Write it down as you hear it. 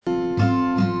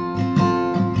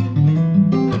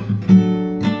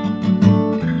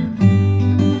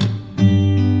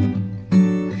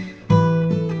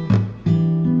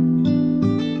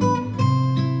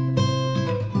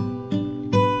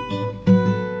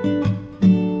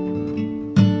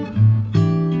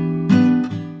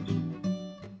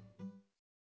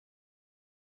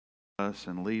us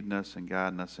and leading us and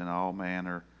guiding us in all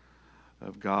manner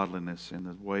of godliness in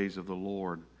the ways of the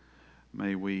Lord.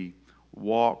 May we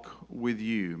walk with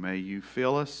you. May you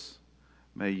fill us.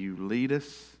 May you lead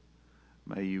us.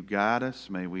 May you guide us.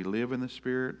 May we live in the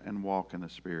Spirit and walk in the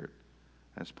Spirit,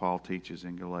 as Paul teaches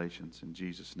in Galatians. In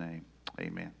Jesus' name,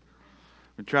 amen.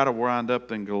 We try to wind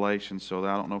up in Galatians, so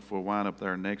I don't know if we'll wind up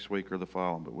there next week or the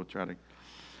following, but we'll try to.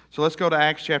 So let's go to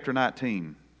Acts chapter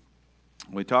 19.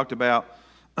 We talked about,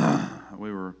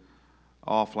 we were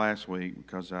off last week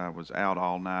because I was out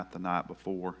all night the night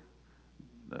before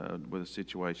with the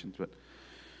situations, but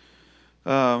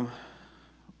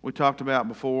we talked about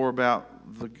before about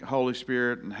the Holy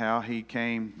Spirit and how He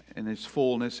came in His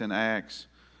fullness in Acts,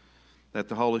 that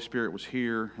the Holy Spirit was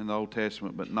here in the Old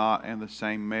Testament, but not in the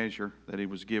same measure that He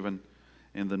was given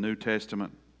in the New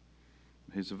Testament.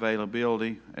 His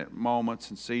availability at moments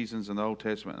and seasons in the Old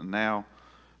Testament, and now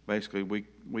basically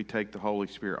we take the Holy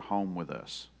Spirit home with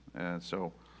us.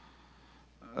 So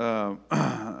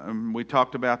we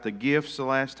talked about the gifts the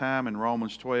last time in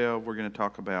Romans 12. We're going to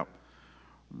talk about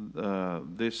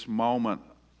this moment,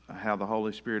 how the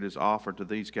Holy Spirit is offered to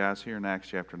these guys here in Acts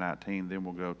chapter 19. Then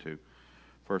we'll go to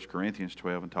 1 Corinthians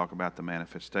 12 and talk about the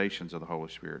manifestations of the Holy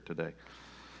Spirit today.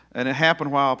 And it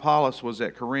happened while Apollos was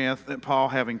at Corinth that Paul,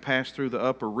 having passed through the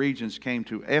upper regions, came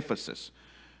to Ephesus.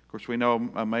 Of course, we know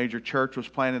a major church was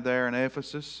planted there in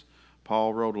Ephesus.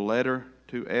 Paul wrote a letter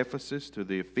to Ephesus, to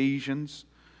the Ephesians.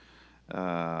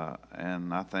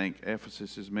 And I think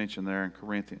Ephesus is mentioned there in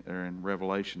Corinthians or in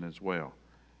Revelation as well.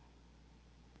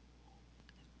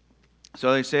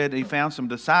 So they said he found some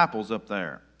disciples up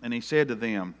there. And he said to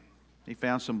them, he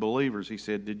found some believers. He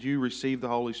said, "Did you receive the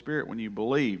Holy Spirit when you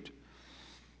believed?"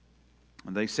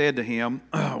 And they said to him,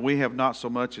 "We have not so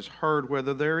much as heard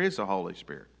whether there is a Holy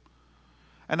Spirit."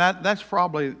 And that's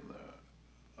probably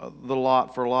the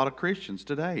lot for a lot of Christians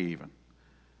today even.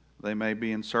 They may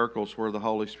be in circles where the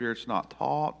Holy Spirit's not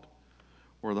taught,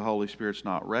 where the Holy Spirit's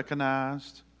not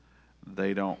recognized.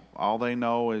 All they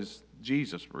know is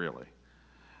Jesus, really.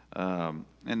 And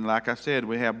like I said,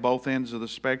 we have both ends of the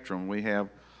spectrum. We have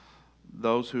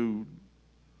those who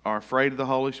are afraid of the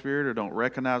Holy Spirit or don't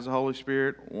recognize the Holy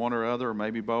Spirit, one or other, or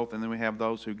maybe both. And then we have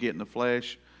those who get in the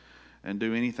flesh and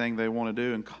do anything they want to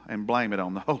do and blame it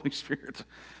on the Holy Spirit.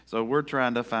 So we're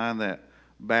trying to find that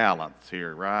balance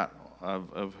here, right,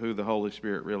 of who the Holy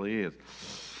Spirit really is.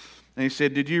 And he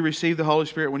said, "Did you receive the Holy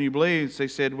Spirit when you believed?" They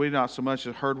said, "We not so much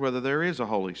as heard whether there is a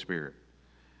Holy Spirit."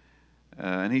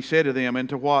 And he said to them,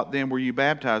 "Into what then were you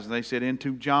baptized?" And they said,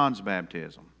 "Into John's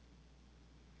baptism."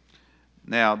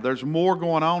 Now, there's more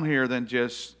going on here than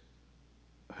just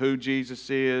who Jesus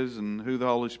is and who the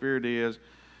Holy Spirit is.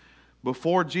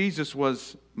 Before Jesus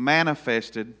was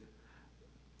manifested,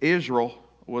 Israel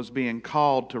was being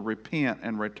called to repent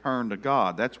and return to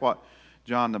God. That's what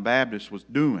John the Baptist was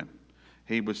doing.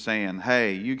 He was saying,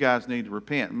 "Hey, you guys need to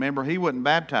repent." Remember, he wouldn't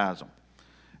baptize them.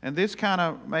 And this kind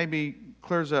of maybe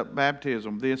clears up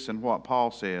baptism, this and what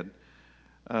Paul said,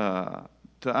 to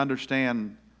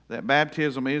understand that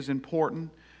baptism is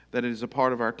important, that it is a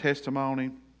part of our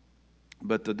testimony,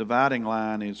 but the dividing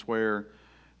line is where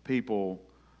people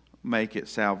make it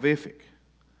salvific.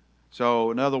 So,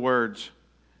 in other words,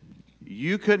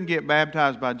 you couldn't get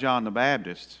baptized by John the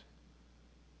Baptist.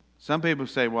 Some people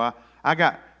say, "Well,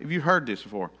 have you heard this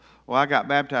before? Well, I got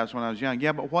baptized when I was young."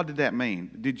 Yeah, but what did that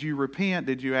mean? Did you repent?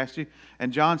 Did you ask you?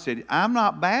 And John said, "I'm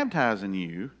not baptizing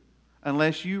you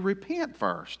unless you repent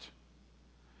first.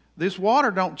 This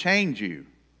water don't change you.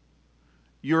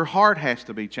 Your heart has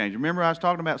to be changed." Remember I was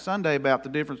talking about Sunday about the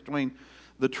difference between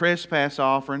the trespass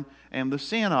offering and the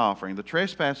sin offering. The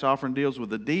trespass offering deals with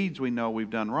the deeds we know we've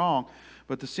done wrong,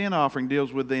 but the sin offering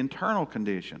deals with the internal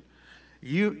condition.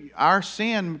 Our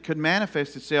sin could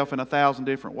manifest itself in 1,000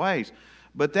 different ways,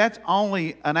 but that's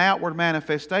only an outward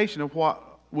manifestation of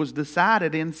what was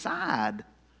decided inside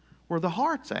where the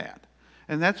heart's at.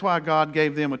 And that's why God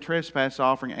gave them a trespass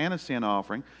offering and a sin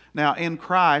offering. Now, in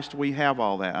Christ, we have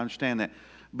all that. I understand that.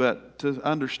 But to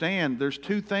understand, there's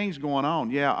two things going on.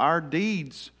 Yeah, our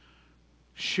deeds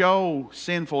show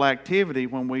sinful activity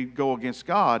when we go against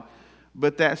God,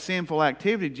 but that sinful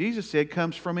activity, Jesus said,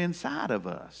 comes from inside of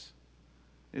us.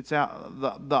 It's out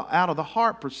of the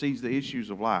heart proceeds the issues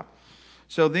of life.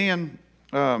 So then,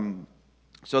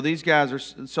 these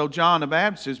guys so John the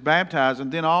Baptist is baptized,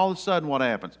 and then all of a sudden what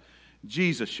happens?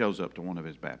 Jesus shows up to one of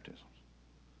his baptisms.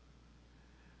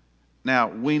 Now,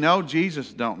 we know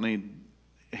Jesus don't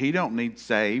need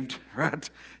saved, right?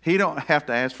 He don't have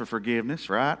to ask for forgiveness,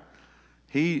 right?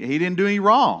 He didn't do any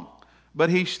wrong, but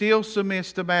he still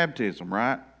submits to baptism,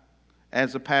 right?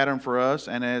 As a pattern for us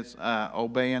and as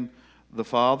obeying the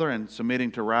Father and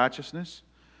submitting to righteousness.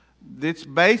 It's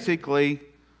basically,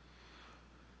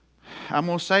 I'm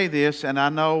going to say this, and I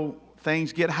know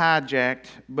things get hijacked,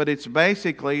 but it's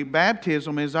basically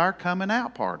baptism is our coming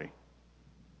out party.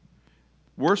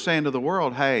 We're saying to the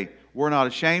world, hey, we're not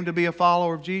ashamed to be a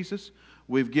follower of Jesus.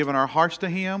 We've given our hearts to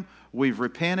Him. We've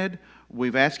repented.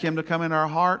 We've asked Him to come in our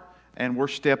heart, and we're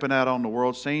stepping out on the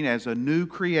world scene as a new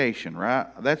creation, right?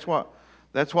 That's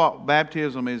what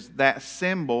baptism is, that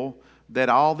symbol that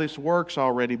all this work's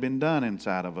already been done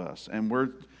inside of us. And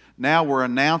we're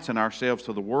announcing ourselves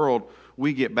to the world.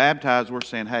 We get baptized, we're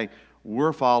saying, hey,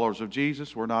 we're followers of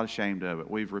Jesus. We're not ashamed of it.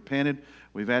 We've repented.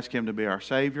 We've asked Him to be our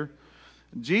Savior.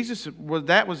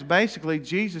 That was basically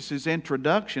Jesus'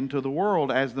 introduction to the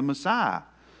world as the Messiah.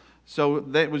 So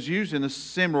that was used in a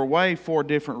similar way for a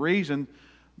different reason.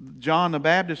 John the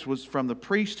Baptist was from the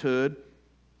priesthood,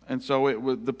 and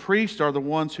so the priests are the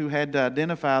ones who had to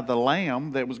identify the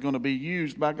lamb that was going to be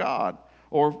used by God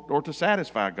or to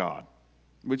satisfy God,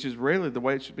 which is really the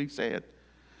way it should be said.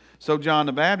 So John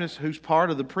the Baptist, who's part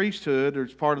of the priesthood or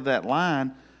is part of that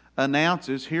line,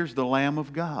 announces, here's the Lamb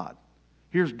of God.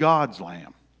 Here's God's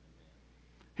Lamb.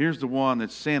 Here's the one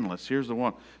that's sinless. Here's the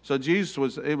one. So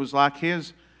Jesus it was like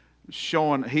his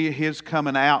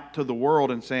coming out to the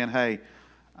world and saying, hey,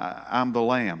 I'm the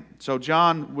Lamb. So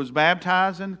John was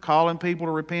baptizing, calling people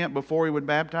to repent before he would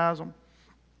baptize them.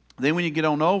 Then when you get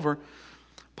on over,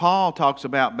 Paul talks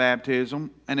about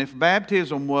baptism. And if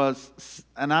baptism was,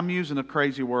 and I'm using a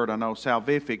crazy word, I know,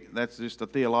 salvific, that's just a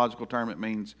theological term. It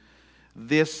means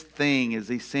this thing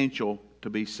is essential to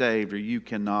be saved, or you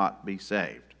cannot be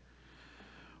saved.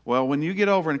 Well, when you get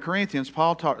over in Corinthians,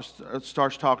 Paul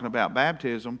starts talking about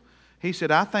baptism. He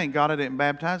said, I thank God I didn't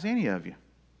baptize any of you.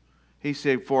 He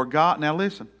said, for God, now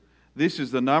listen, this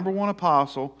is the number one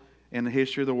apostle in the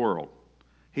history of the world.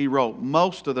 He wrote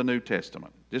most of the New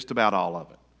Testament, just about all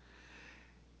of it.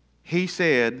 He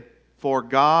said, for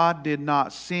God did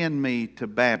not send me to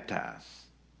baptize.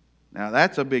 Now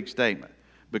that's a big statement,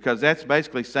 because that's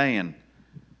basically saying,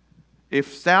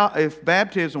 if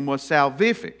baptism was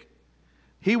salvific,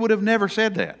 he would have never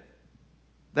said that.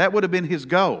 That would have been his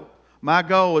goal. My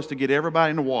goal was to get everybody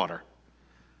in the water.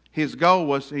 His goal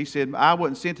was, he said, I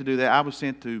wasn't sent to do that. I was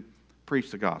sent to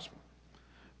preach the gospel.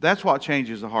 That's what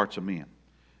changes the hearts of men,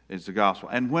 is the gospel.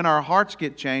 And when our hearts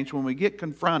get changed, when we get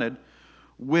confronted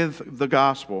with the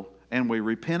gospel and we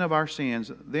repent of our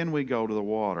sins, then we go to the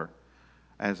water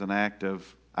as an act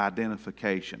of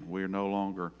identification. We are no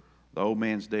longer, the old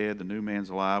man's dead, the new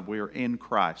man's alive. We are in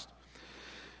Christ.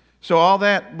 So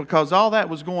because all that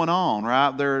was going on,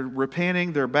 right? They're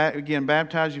repenting, they're again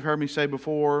baptized. You've heard me say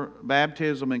before,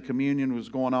 baptism and communion was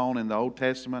going on in the Old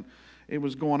Testament. It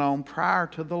was going on prior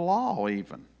to the law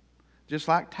even, just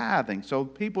like tithing. So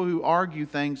people who argue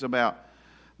things about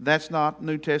that's not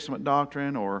New Testament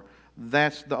doctrine or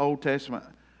that's the Old Testament,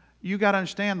 you got to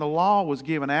understand the law was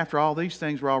given after all these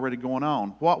things were already going on.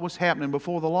 What was happening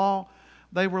before the law?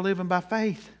 They were living by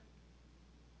faith.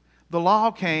 The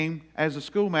law came as a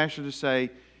schoolmaster to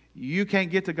say, you can't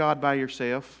get to God by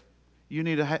yourself. You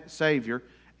need a Savior,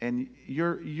 and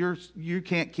you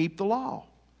can't keep the law.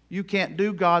 You can't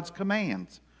do God's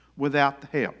commands without the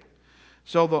help.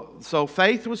 So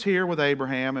faith was here with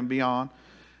Abraham and beyond.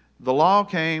 The law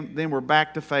came, then we're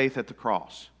back to faith at the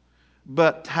cross.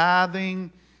 But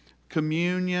tithing,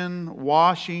 communion,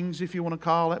 washings, if you want to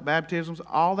call it, baptisms,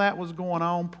 all that was going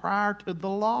on prior to the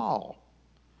law.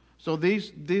 So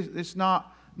it's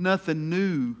not nothing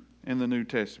new in the New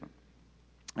Testament.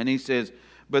 And he says,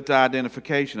 but the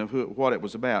identification of what it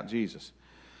was about, Jesus.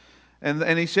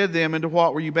 And he said to them, into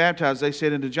what were you baptized? They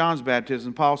said, into John's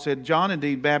baptism. Paul said, John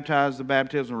indeed baptized the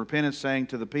baptism of repentance, saying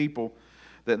to the people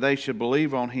that they should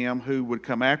believe on him who would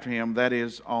come after him, that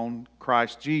is, on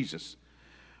Christ Jesus.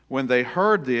 When they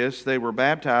heard this, they were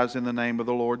baptized in the name of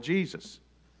the Lord Jesus.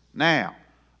 Now,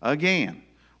 again,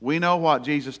 we know what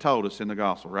Jesus told us in the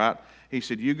gospel, right? He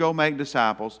said, you go make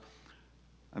disciples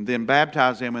and then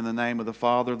baptize them in the name of the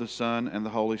Father, the Son, and the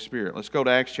Holy Spirit. Let's go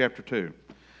to Acts chapter 2.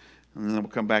 And then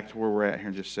we'll come back to where we're at here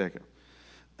in just a second.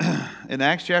 In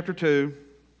Acts chapter 2,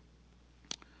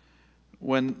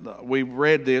 when we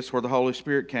read this, where the Holy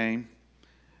Spirit came,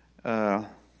 2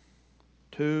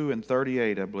 and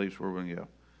 38, I believe is where we're going to go.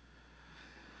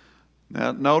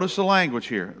 Now, notice the language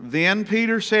here. Then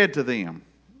Peter said to them,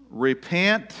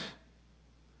 repent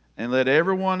and let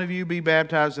every one of you be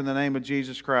baptized in the name of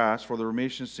Jesus Christ for the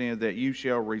remission of sin, that you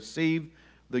shall receive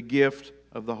the gift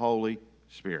of the Holy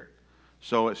Spirit.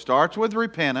 So it starts with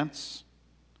repentance,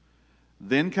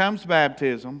 then comes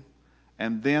baptism,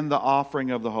 and then the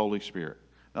offering of the Holy Spirit.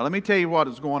 Now let me tell you what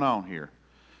is going on here.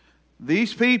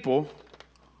 These people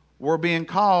were being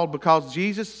called because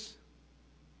Jesus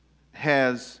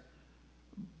has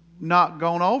not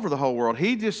gone over the whole world.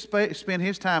 He just spent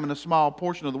his time in a small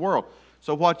portion of the world.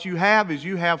 So what you have is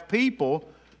you have people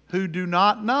who do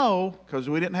not know, because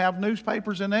we didn't have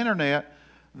newspapers and the internet,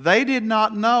 they did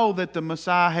not know that the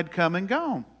Messiah had come and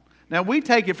gone. Now we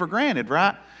take it for granted,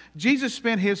 right? Jesus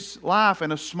spent his life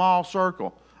in a small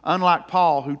circle, unlike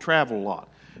Paul who traveled a lot.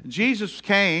 Jesus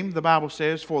came, the Bible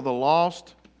says, for the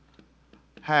lost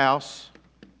house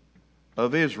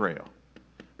of Israel.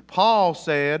 Paul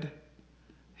said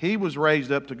he was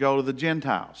raised up to go to the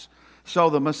Gentiles. So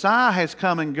the Messiah has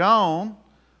come and gone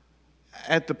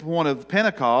at the point of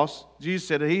Pentecost. Jesus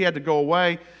said that he had to go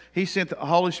away. He sent the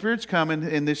Holy Spirit's coming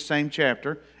in this same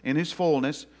chapter, in his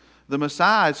fullness. The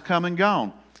Messiah has come and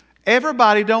gone.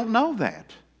 Everybody don't know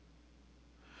that.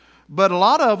 But a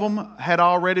lot of them had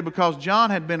already, because John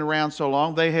had been around so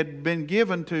long, they had been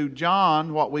given to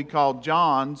John what we call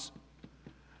John's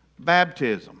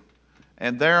baptism.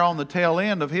 And there on the tail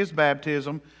end of his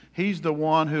baptism, he's the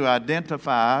one who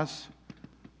identifies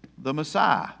the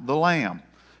Messiah, the Lamb.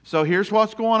 So here's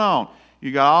what's going on.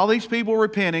 You got all these people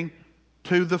repenting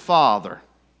to the Father,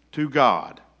 to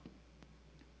God.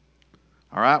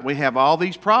 All right, we have all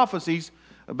these prophecies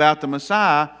about the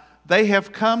Messiah. They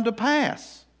have come to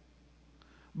pass.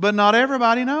 But not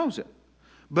everybody knows it.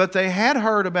 But they had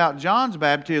heard about John's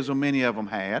baptism, many of them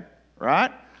had,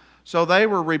 right? So they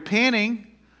were repenting,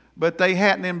 but they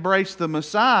hadn't embraced the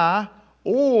Messiah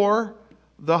or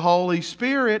the Holy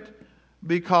Spirit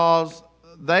because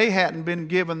they hadn't been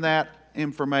given that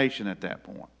information at that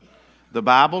point. The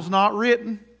Bible's not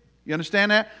written. You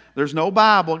understand that? There's no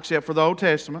Bible except for the Old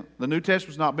Testament. The New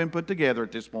Testament's not been put together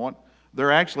at this point.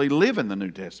 They're actually living the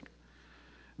New Testament.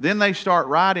 Then they start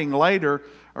writing later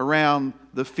around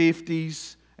the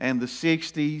 50s and the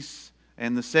 60s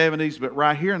and the 70s. But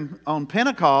right here on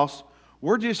Pentecost,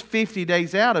 we're just 50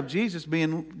 days out of Jesus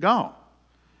being gone.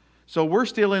 So we're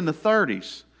still in the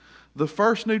 30s. The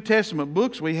first New Testament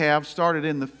books we have started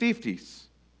in the 50s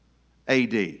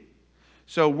AD.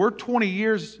 So we're 20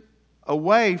 years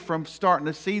away from starting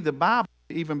to see the Bible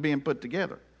even being put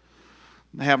together.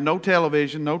 They have no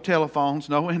television, no telephones,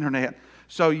 no internet.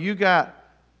 So you got,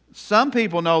 some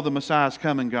people know the Messiah's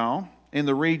come and gone in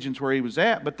the regions where he was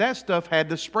at, but that stuff had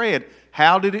to spread.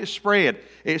 How did it spread?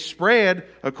 It spread,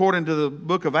 according to the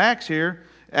book of Acts here,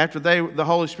 after the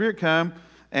Holy Spirit come,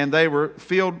 and they were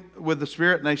filled with the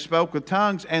Spirit, and they spoke with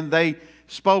tongues, and they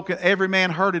spoke, every man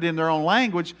heard it in their own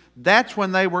language. That's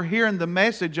when they were hearing the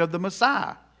message of the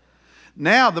Messiah.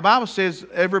 Now, the Bible says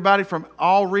everybody from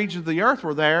all regions of the earth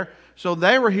were there, so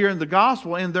they were hearing the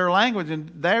gospel in their language, and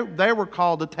they were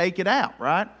called to take it out,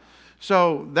 right?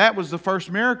 So that was the first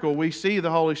miracle we see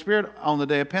the Holy Spirit on the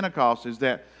day of Pentecost, is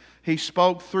that he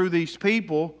spoke through these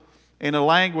people in a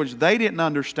language they didn't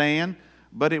understand,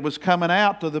 but it was coming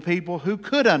out to the people who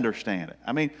could understand it.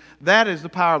 I mean, that is the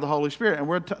power of the Holy Spirit.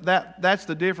 And that's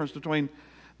the difference between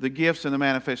the gifts and the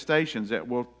manifestations that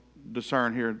we'll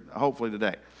discern here, hopefully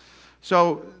today.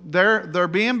 So they're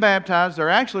being baptized. They're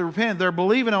actually repenting. They're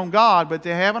believing on God, but they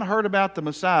haven't heard about the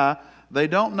Messiah. They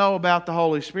don't know about the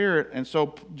Holy Spirit. And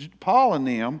so Paul and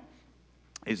them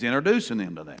is introducing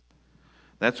them to that.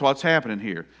 That's what's happening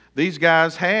here. These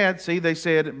guys they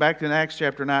said back in Acts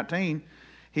chapter 19,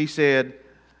 he said,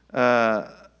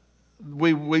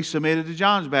 we submitted to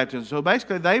John's baptism. So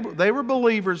basically they were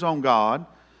believers on God.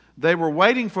 They were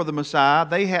waiting for the Messiah.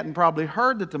 They hadn't probably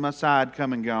heard that the Messiah had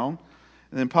come and gone.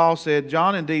 And then Paul said,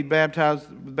 John indeed baptized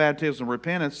with baptism of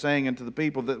repentance, saying unto the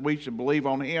people that we should believe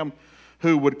on him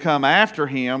who would come after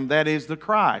him, that is the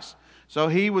Christ. So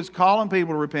he was calling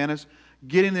people to repentance,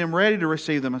 getting them ready to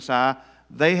receive the Messiah.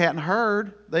 They hadn't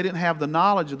heard. They didn't have the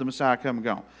knowledge of the Messiah come and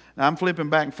gone. Now I'm flipping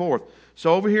back and forth.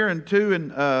 So over here in 2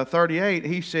 and 38,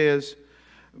 he says,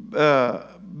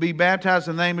 be baptized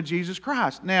in the name of Jesus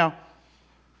Christ. Now,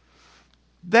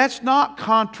 that's not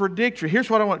contradictory. Here's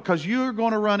what I want, because you're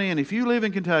going to run in, if you live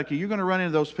in Kentucky, you're going to run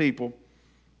into those people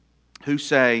who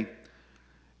say,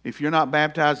 if you're not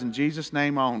baptized in Jesus'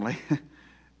 name only,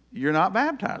 you're not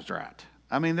baptized right.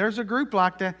 I mean, there's a group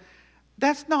like that.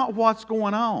 That's not what's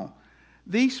going on.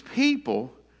 These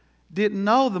people didn't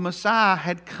know the Messiah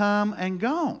had come and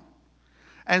gone.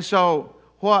 And so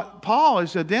what Paul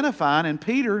is identifying, and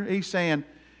Peter, he's saying,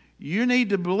 you need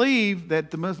to believe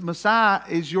that the Messiah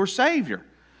is your Savior.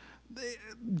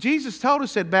 Jesus told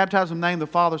us that baptize in the name of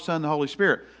the Father, Son, and the Holy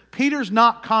Spirit. Peter's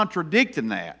not contradicting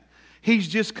that. He's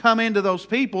just come into those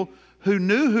people who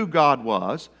knew who God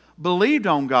was, believed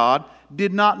on God,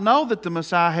 did not know that the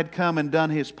Messiah had come and done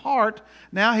his part.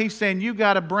 Now he's saying you've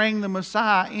got to bring the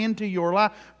Messiah into your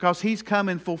life because he's come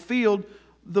and fulfilled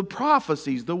the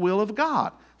prophecies, the will of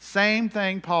God. Same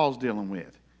thing Paul's dealing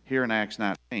with here in Acts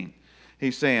 19.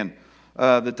 He's saying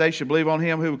that they should believe on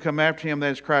him who would come after him,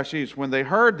 that is Christ Jesus. When they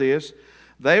heard this,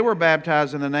 they were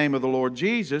baptized in the name of the Lord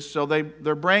Jesus. So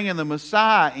they're bringing the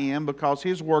Messiah in because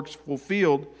his work's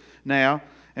fulfilled now.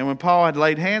 And when Paul had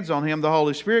laid hands on him, the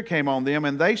Holy Spirit came on them,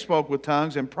 and they spoke with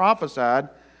tongues and prophesied.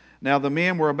 Now the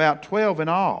men were about 12 in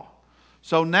all.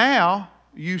 So now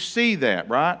you see that,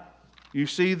 right? You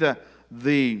see the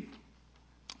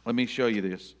let me show you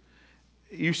this.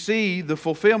 You see the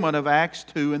fulfillment of Acts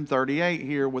 2 and 38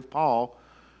 here with Paul.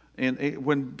 And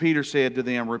when Peter said to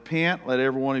them, repent, let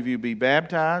every one of you be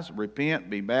baptized. Repent,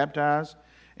 be baptized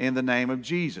in the name of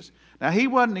Jesus. Now, he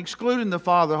wasn't excluding the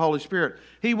Father, the Holy Spirit.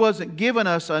 He wasn't giving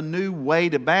us a new way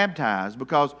to baptize,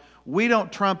 because we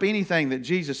don't trump anything that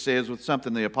Jesus says with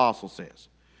something the apostle says.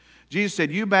 Jesus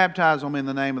said, you baptize them in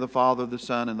the name of the Father, the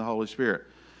Son, and the Holy Spirit.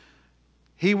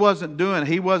 He wasn't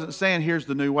saying here's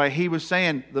the new way. He was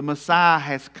saying the Messiah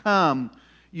has come.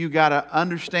 You got to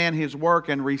understand his work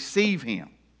and receive him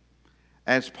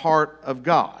as part of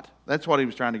God. That's what he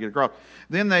was trying to get across.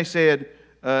 Then they said,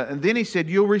 and then he said,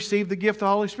 you'll receive the gift of the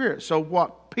Holy Spirit. So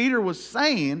what Peter was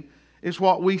saying is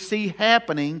what we see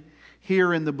happening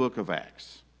here in the book of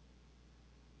Acts.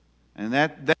 And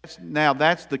that's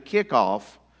the kickoff.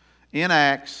 In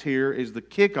Acts here is the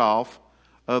kickoff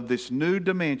of this new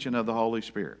dimension of the Holy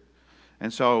Spirit.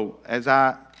 And so, as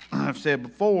I have said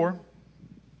before,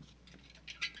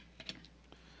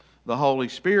 the Holy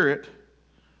Spirit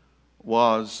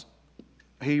was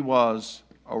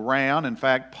around. In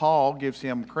fact, Paul gives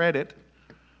him credit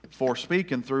for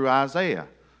speaking through Isaiah.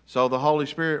 So the Holy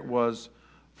Spirit was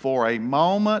for a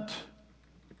moment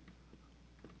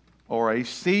or a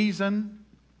season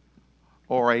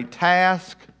or a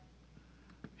task.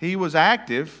 He was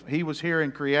active. He was here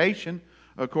in creation,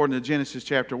 according to Genesis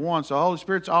chapter 1. So the Holy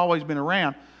Spirit's always been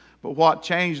around. But what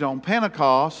changed on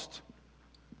Pentecost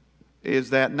is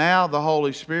that now the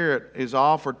Holy Spirit is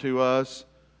offered to us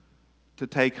to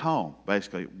take home,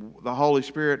 basically. The Holy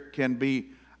Spirit can be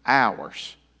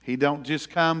ours. He don't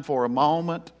just come for a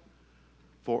moment,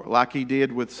 like he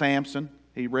did with Samson.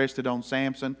 He rested on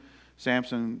Samson.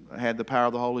 Samson had the power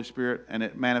of the Holy Spirit, and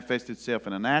it manifested itself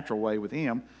in a natural way with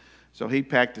him. So he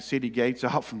packed the city gates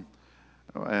off,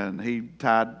 and he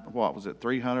tied,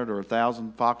 300 or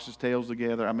 1,000 foxes' tails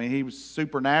together. I mean, he was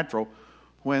supernatural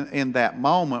in that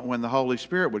moment when the Holy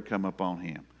Spirit would come upon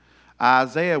him.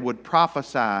 Isaiah would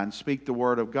prophesy and speak the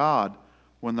word of God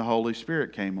when the Holy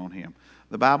Spirit came on him.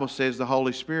 The Bible says the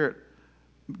Holy Spirit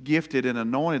gifted and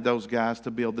anointed those guys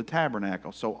to build the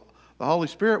tabernacle. So the Holy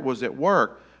Spirit was at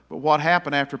work. But what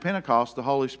happened after Pentecost, the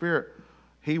Holy Spirit,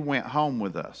 he went home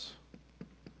with us.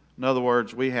 In other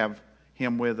words, we have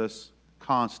him with us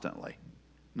constantly,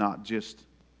 not just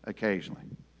occasionally.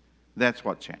 That's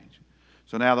what changed.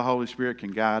 So now the Holy Spirit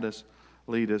can guide us,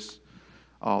 lead us,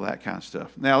 all that kind of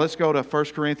stuff. Now let's go to 1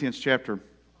 Corinthians chapter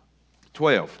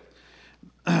 12.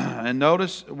 And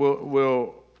notice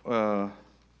we'll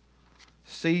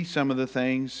see some of the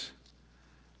things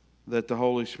that the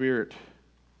Holy Spirit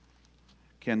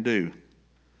can do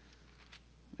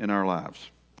in our lives.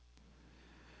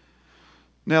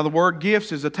 Now the word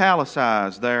gifts is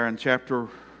italicized there in chapter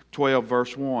 12,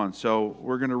 verse 1. So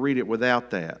we're going to read it without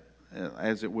that,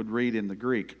 as it would read in the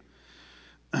Greek.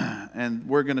 And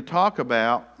we're going to talk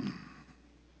about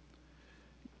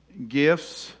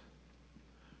gifts,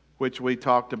 which we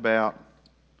talked about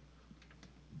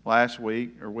last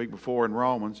week or week before in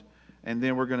Romans. And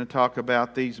then we're going to talk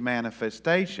about these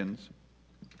manifestations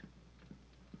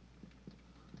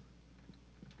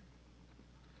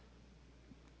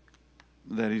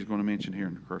that he's going to mention here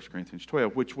in 1 Corinthians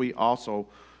 12, which we also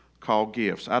call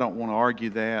gifts. I don't want to argue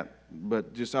that,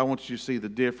 but just I want you to see the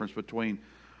difference between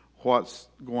what's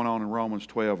going on in Romans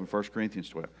 12 and 1 Corinthians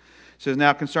 12. It says,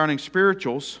 now concerning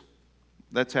spirituals,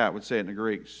 that's how it would say it in the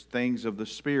Greek, things of the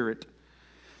Spirit.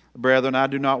 Brethren, I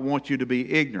do not want you to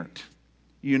be ignorant.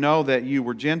 You know that you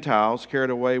were Gentiles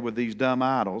carried away with these dumb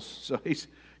idols. So he's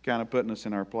kind of putting us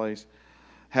in our place.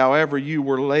 However, you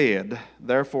were led.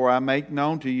 Therefore, I make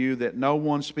known to you that no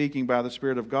one speaking by the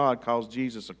Spirit of God calls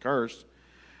Jesus accursed,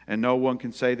 and no one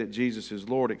can say that Jesus is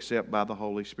Lord except by the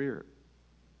Holy Spirit.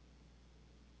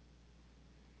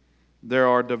 There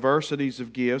are diversities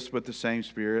of gifts, but the same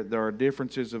Spirit. There are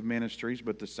differences of ministries,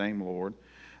 but the same Lord.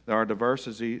 There are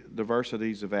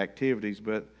diversities of activities,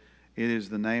 but it is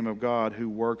the name of God who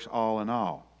works all in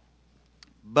all.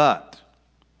 But,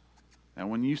 and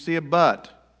when you see a but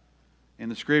in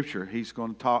the Scripture, he's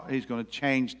going to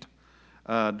change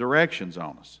directions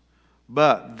on us.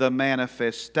 But the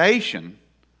manifestation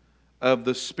of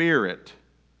the Spirit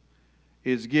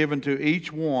is given to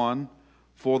each one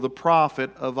for the profit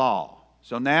of all.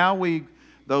 So now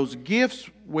those gifts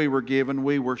we were given,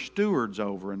 we were stewards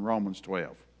over in Romans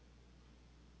 12.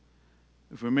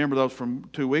 If you remember those from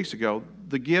 2 weeks ago,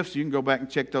 the gifts, you can go back and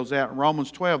check those out. In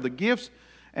Romans 12, the gifts,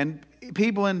 and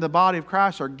people in the body of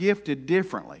Christ are gifted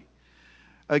differently.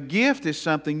 A gift is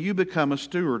something you become a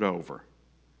steward over,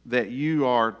 that you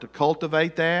are to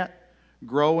cultivate that,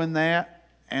 grow in that,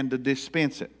 and to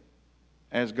dispense it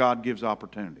as God gives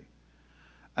opportunity.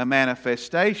 A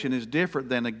manifestation is different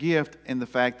than a gift in the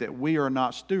fact that we are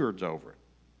not stewards over it.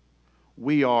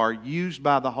 We are used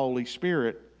by the Holy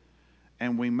Spirit,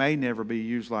 and we may never be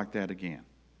used like that again.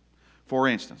 For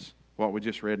instance, what we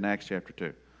just read in Acts chapter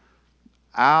 2.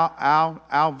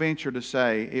 I'll venture to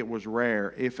say it was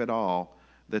rare, if at all,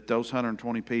 that those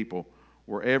 120 people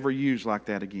were ever used like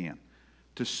that again.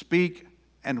 To speak,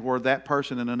 and where that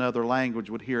person in another language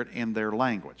would hear it in their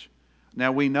language.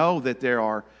 Now we know that there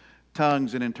are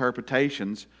tongues and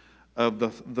interpretations of the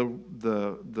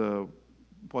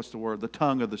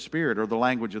tongue of the Spirit, or the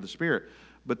language of the Spirit.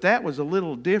 But that was a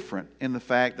little different in the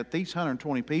fact that these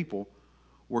 120 people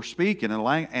were speaking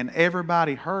and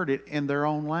everybody heard it in their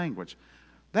own language.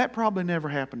 That probably never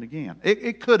happened again.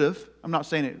 It could have. I'm not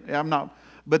saying it.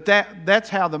 But that's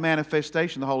how the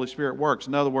manifestation of the Holy Spirit works.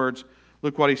 In other words,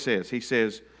 look what he says. He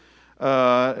says,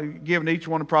 "Given each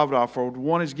one a prophet offered,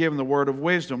 one is given the word of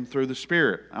wisdom through the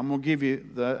Spirit." I'm going to give you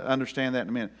understand that in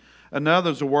a minute. Another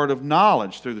is a word of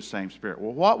knowledge through the same Spirit.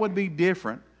 Well, what would be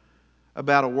different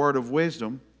about a word of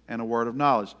wisdom and a word of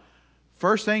knowledge?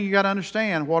 First thing you got to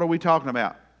understand, what are we talking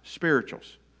about?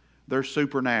 Spirituals. They're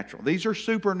supernatural. These are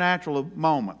supernatural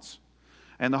moments.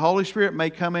 And the Holy Spirit may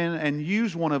come in and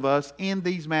use one of us in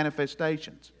these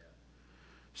manifestations.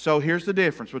 So here's the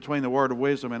difference between the word of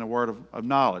wisdom and a word of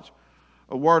knowledge.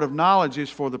 A word of knowledge is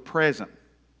for the present.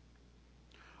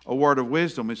 A word of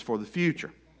wisdom is for the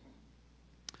future.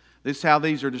 This is how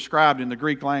these are described in the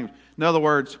Greek language. In other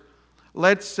words,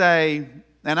 let's say,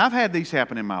 and I've had these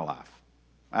happen in my life.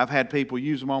 I've had people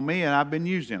use them on me and I've been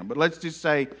used in them. But let's just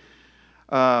say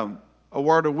a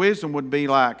word of wisdom would be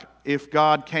like if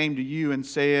God came to you and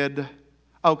said,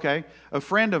 okay, a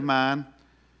friend of mine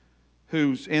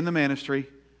who's in the ministry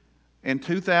in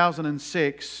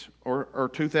 2006 or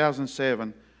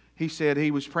 2007, he said he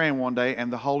was praying one day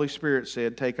and the Holy Spirit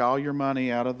said, take all your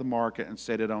money out of the market and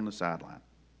set it on the sideline.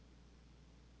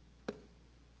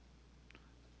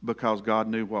 Because God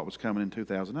knew what was coming in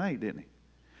 2008, didn't He?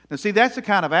 Now, see, that's the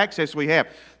kind of access we have.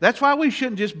 That's why we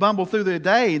shouldn't just bumble through the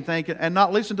day and think and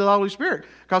not listen to the Holy Spirit,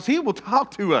 because He will talk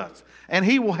to us and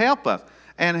He will help us.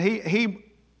 And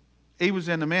he was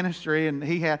in the ministry, and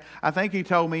I think he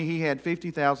told me he had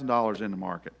 $50,000 in the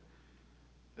market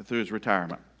through his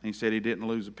retirement. He said he didn't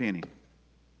lose a penny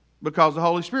because the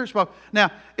Holy Spirit spoke.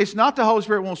 Now, it's not the Holy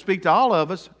Spirit won't speak to all of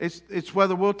us. It's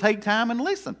whether we'll take time and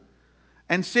listen.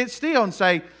 And sit still and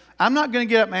say, I'm not going to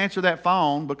get up and answer that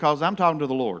phone because I'm talking to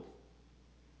the Lord.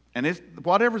 And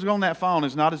whatever's on that phone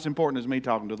is not as important as me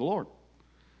talking to the Lord.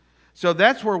 So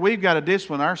that's where we've got to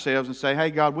discipline ourselves and say, hey,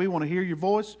 God, we want to hear your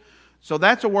voice. So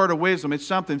that's a word of wisdom. It's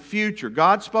something future.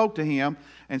 God spoke to him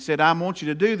and said, I want you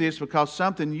to do this because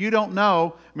something you don't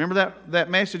know. Remember that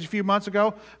message a few months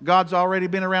ago? God's already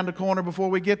been around the corner before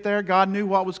we get there. God knew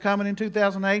what was coming in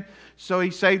 2008, so He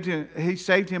saved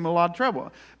him a lot of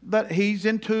trouble. But he's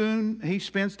in tune. He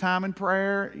spends time in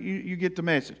prayer. You get the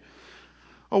message.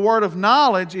 A word of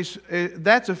knowledge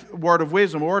that's a word of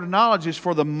wisdom. A word of knowledge is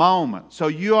for the moment. So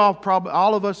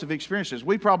all of us have experienced this.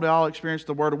 We probably all experienced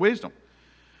the word of wisdom.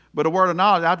 But a word of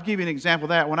knowledge, I'll give you an example of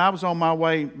that. When I was on my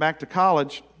way back to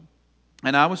college,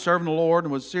 and I was serving the Lord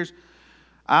and was serious,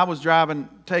 I was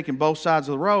taking both sides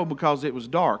of the road because it was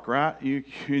dark, right?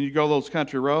 You go those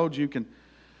country roads,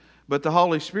 but the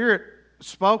Holy Spirit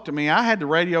spoke to me. I had the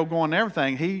radio going and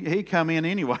everything. He come in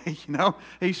anyway, you know.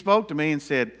 He spoke to me and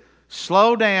said,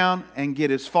 slow down and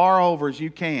get as far over as you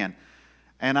can.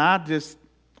 And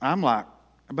I'm like,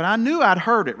 but I knew I'd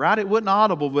heard it, right? It wasn't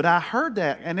audible, but I heard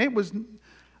that, and it was.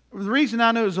 The reason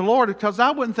I knew it was the Lord is because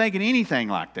I wasn't thinking anything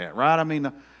like that, right? I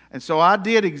mean, and so I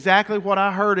did exactly what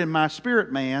I heard in my spirit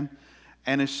man.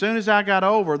 And as soon as I got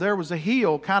over, there was a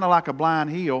hill, kind of like a blind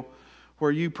hill,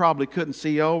 where you probably couldn't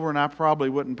see over, and I probably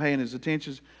wasn't paying his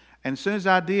attention. And as soon as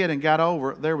I did and got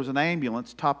over, there was an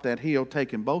ambulance top that hill,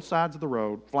 taking both sides of the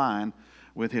road, flying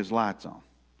with his lights on.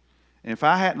 And if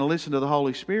I hadn't listened to the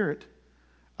Holy Spirit,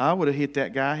 I would have hit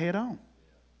that guy head on.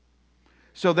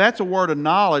 So that's a word of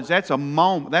knowledge. That's a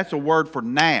moment. That's a word for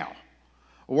now.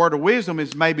 A word of wisdom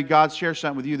is maybe God shares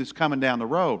something with you that's coming down the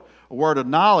road. A word of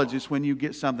knowledge is when you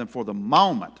get something for the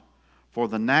moment, for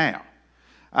the now.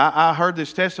 I heard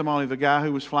this testimony of a guy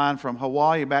who was flying from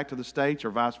Hawaii back to the States,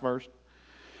 or vice versa.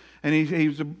 And he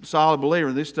was a solid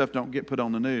believer. This stuff don't get put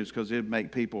on the news because it'd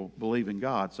make people believe in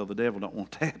God, so the devil don't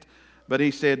want that. But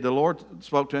he said, the Lord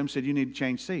spoke to him and said, you need to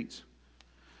change seats.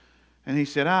 And he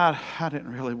said, I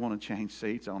didn't really want to change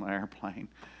seats on an airplane.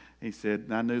 He said,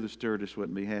 I knew the stewardess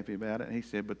wouldn't be happy about it. He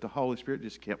said, but the Holy Spirit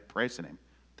just kept pressing him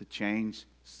to change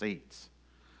seats.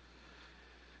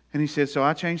 And he said, so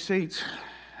I changed seats.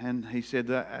 And he said,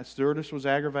 the stewardess was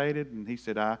aggravated. And he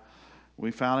said, we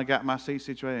finally got my seat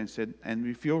situated. And said, and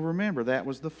if you'll remember, that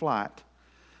was the flight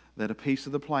that a piece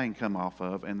of the plane come off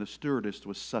of, and the stewardess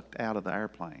was sucked out of the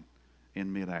airplane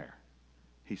in midair.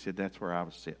 He said, that's where I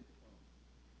was sitting.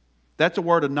 That's a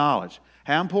word of knowledge.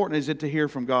 How important is it to hear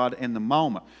from God in the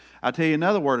moment? I'll tell you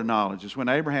another word of knowledge is when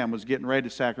Abraham was getting ready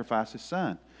to sacrifice his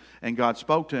son. And God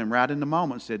spoke to him right in the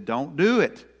moment and said, don't do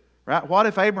it. Right? What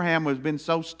if Abraham was been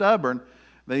so stubborn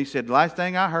that he said, the last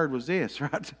thing I heard was this,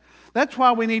 right? That's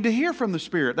why we need to hear from the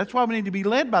Spirit. That's why we need to be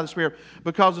led by the Spirit,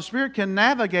 because the Spirit can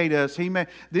navigate us.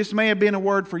 This may have been a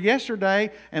word for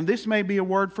yesterday, and this may be a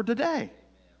word for today.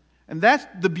 And that's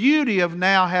the beauty of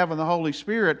now having the Holy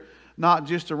Spirit not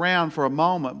just around for a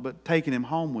moment, but taking Him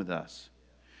home with us.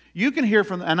 You can hear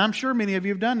from, and I'm sure many of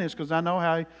you have done this, because I know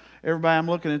how everybody I'm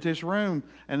looking at this room,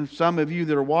 and some of you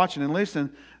that are watching and listening,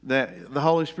 that the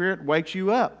Holy Spirit wakes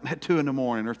you up at 2 in the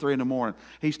morning or 3 in the morning.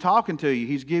 He's talking to you.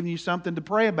 He's giving you something to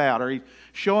pray about, or He's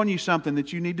showing you something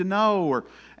that you need to know.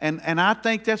 And I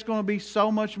think that's going to be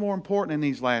so much more important in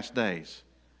these last days.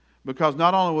 Because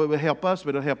not only will it help us, but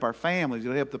it'll help our families.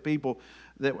 It'll help the people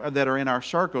that are in our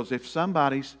circles if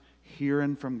somebody's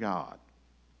hearing from God.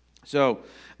 So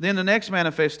then the next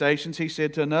manifestations, he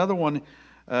said to another one,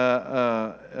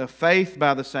 faith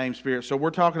by the same Spirit. So we're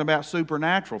talking about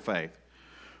supernatural faith,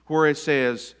 where it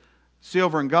says,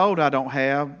 silver and gold I don't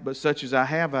have, but such as I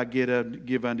have I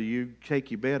give unto you.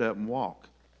 Take your bed up and walk.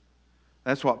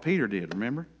 That's what Peter did,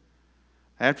 remember?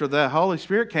 After the Holy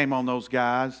Spirit came on those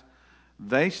guys,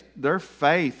 their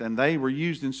faith, and they were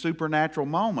used in supernatural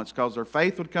moments, because their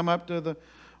faith would come up to the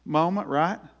moment,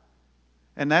 right?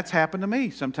 And that's happened to me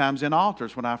sometimes in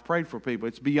altars when I've prayed for people.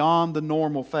 It's beyond the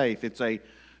normal faith. It's a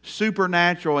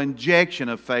supernatural injection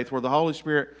of faith where the Holy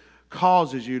Spirit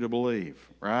causes you to believe,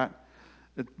 right?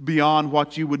 It's beyond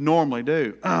what you would normally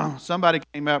do. Somebody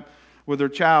came up with their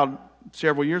child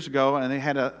several years ago, and they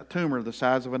had a tumor the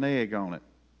size of an egg on it.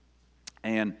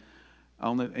 And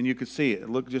you could see it. It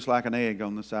looked just like an egg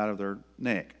on the side of their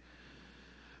neck.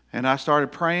 And I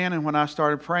started praying, and when I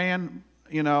started praying,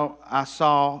 I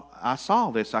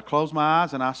saw this. I closed my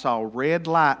eyes and I saw red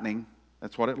lightning.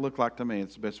 That's what it looked like to me.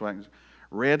 It's the best way I can.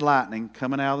 Red lightning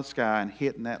coming out of the sky and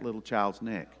hitting that little child's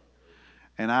neck.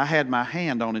 And I had my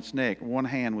hand on its neck. One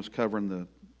hand was covering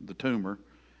the tumor.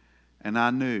 And I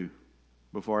knew,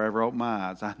 before I ever opened my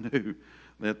eyes, I knew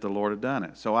that the Lord had done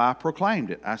it. So I proclaimed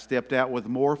it. I stepped out with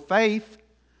more faith.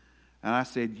 And I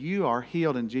said, you are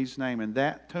healed in Jesus' name. And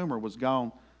that tumor was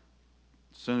gone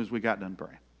as soon as we got done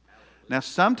praying. Now,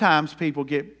 sometimes people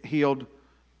get healed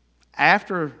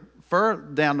further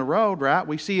down the road, right?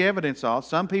 We see evidence of it.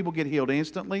 Some people get healed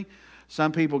instantly.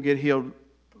 Some people get healed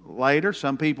later.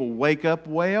 Some people wake up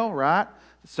well, right?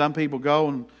 Some people go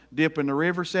and dip in the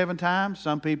river 7 times.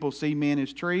 Some people see men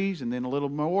as trees, and then a little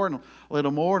more and a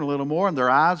little more and a little more, and their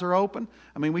eyes are open.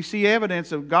 I mean, we see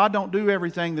evidence of God don't do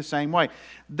everything the same way.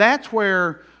 That's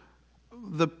where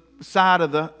the side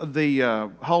of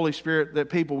the Holy Spirit that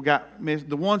people got missed.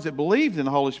 The ones that believed in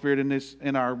the Holy Spirit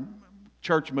in our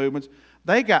church movements,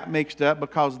 they got mixed up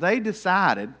because they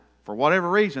decided, for whatever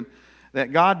reason,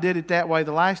 that God did it that way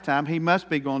the last time. He must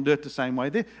be going to do it the same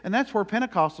way. And that's where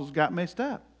Pentecostals got messed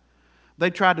up.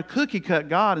 They tried to cookie cut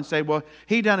God and say, well,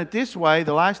 He done it this way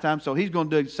the last time, so He's going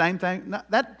to do the same thing. No,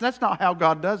 that's not how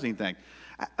God does anything.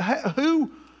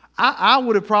 I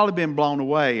would have probably been blown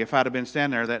away if I'd have been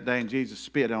standing there that day and Jesus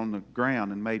spit on the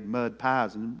ground and made mud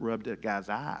pies and rubbed that guy's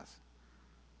eyes.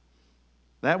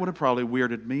 That would have probably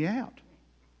weirded me out.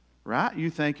 Right? You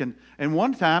thinking, and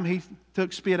one time He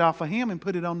took spit off of him and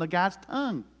put it on the guy's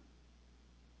tongue.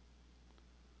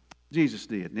 Jesus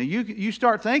did. Now you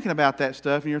start thinking about that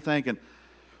stuff and you're thinking,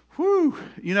 whew,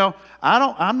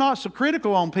 I'm not so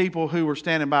critical on people who were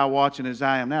standing by watching as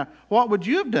I am now. What would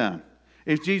you have done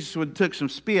if Jesus would have took some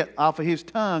spit off of His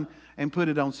tongue and put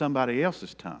it on somebody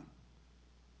else's tongue?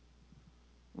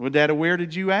 Would that have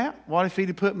weirded you out? What if He'd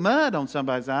have put mud on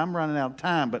somebody's eye? I'm running out of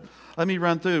time, but let me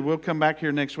run through. We'll come back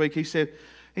here next week. He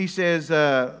says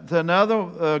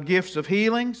another gifts of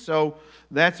healing. So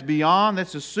that's beyond.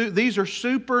 These are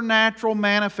supernatural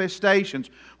manifestations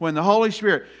when the Holy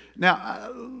Spirit.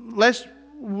 Now, lest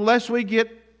we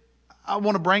get. I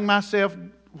want to bring myself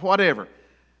whatever.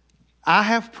 I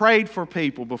have prayed for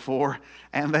people before,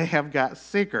 and they have got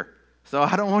sicker. So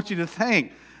I don't want you to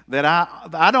think that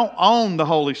I don't own the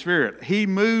Holy Spirit. He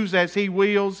moves as He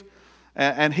wills,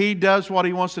 and He does what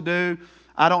He wants to do.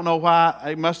 I don't know why.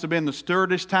 It must have been the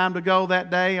stewardess time to go that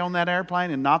day on that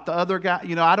airplane and not the other guy.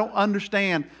 I don't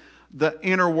understand the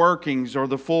inner workings or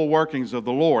the full workings of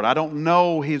the Lord. I don't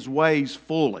know His ways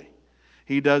fully.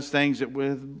 He does things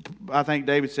that I think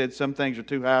David said, some things are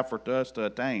too high for us to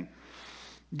attain.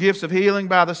 Gifts of healing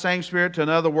by the same Spirit, to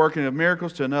another working of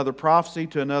miracles, to another prophecy,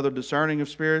 to another discerning of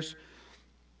spirits,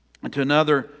 and to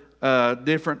another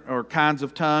different or kinds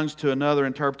of tongues, to another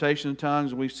interpretation of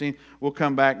tongues. We'll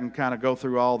come back and kind of go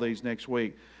through all these next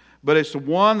week. But it's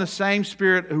the same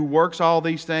Spirit who works all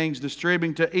these things,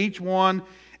 distributing to each one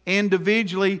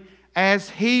individually as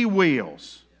He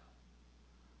wills.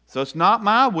 So it's not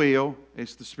my will,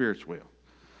 it's the Spirit's will.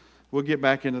 We'll get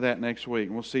back into that next week,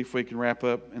 and we'll see if we can wrap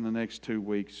up in the next 2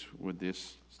 weeks with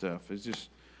this stuff. It's just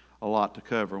a lot to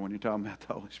cover when you're talking about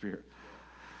the Holy Spirit.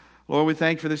 Lord, we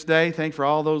thank you for this day. Thank you for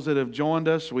all those that have joined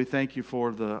us. We thank you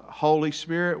for the Holy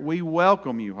Spirit. We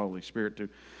welcome you, Holy Spirit, to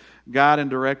guide and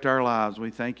direct our lives. We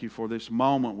thank you for this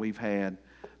moment we've had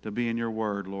to be in your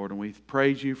word, Lord, and we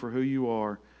praise you for who you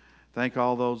are. Thank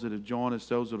all those that have joined us,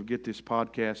 those that will get this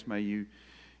podcast. May you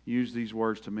use these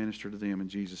words to minister to them in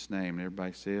Jesus' name. And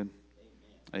everybody said,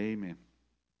 Amen.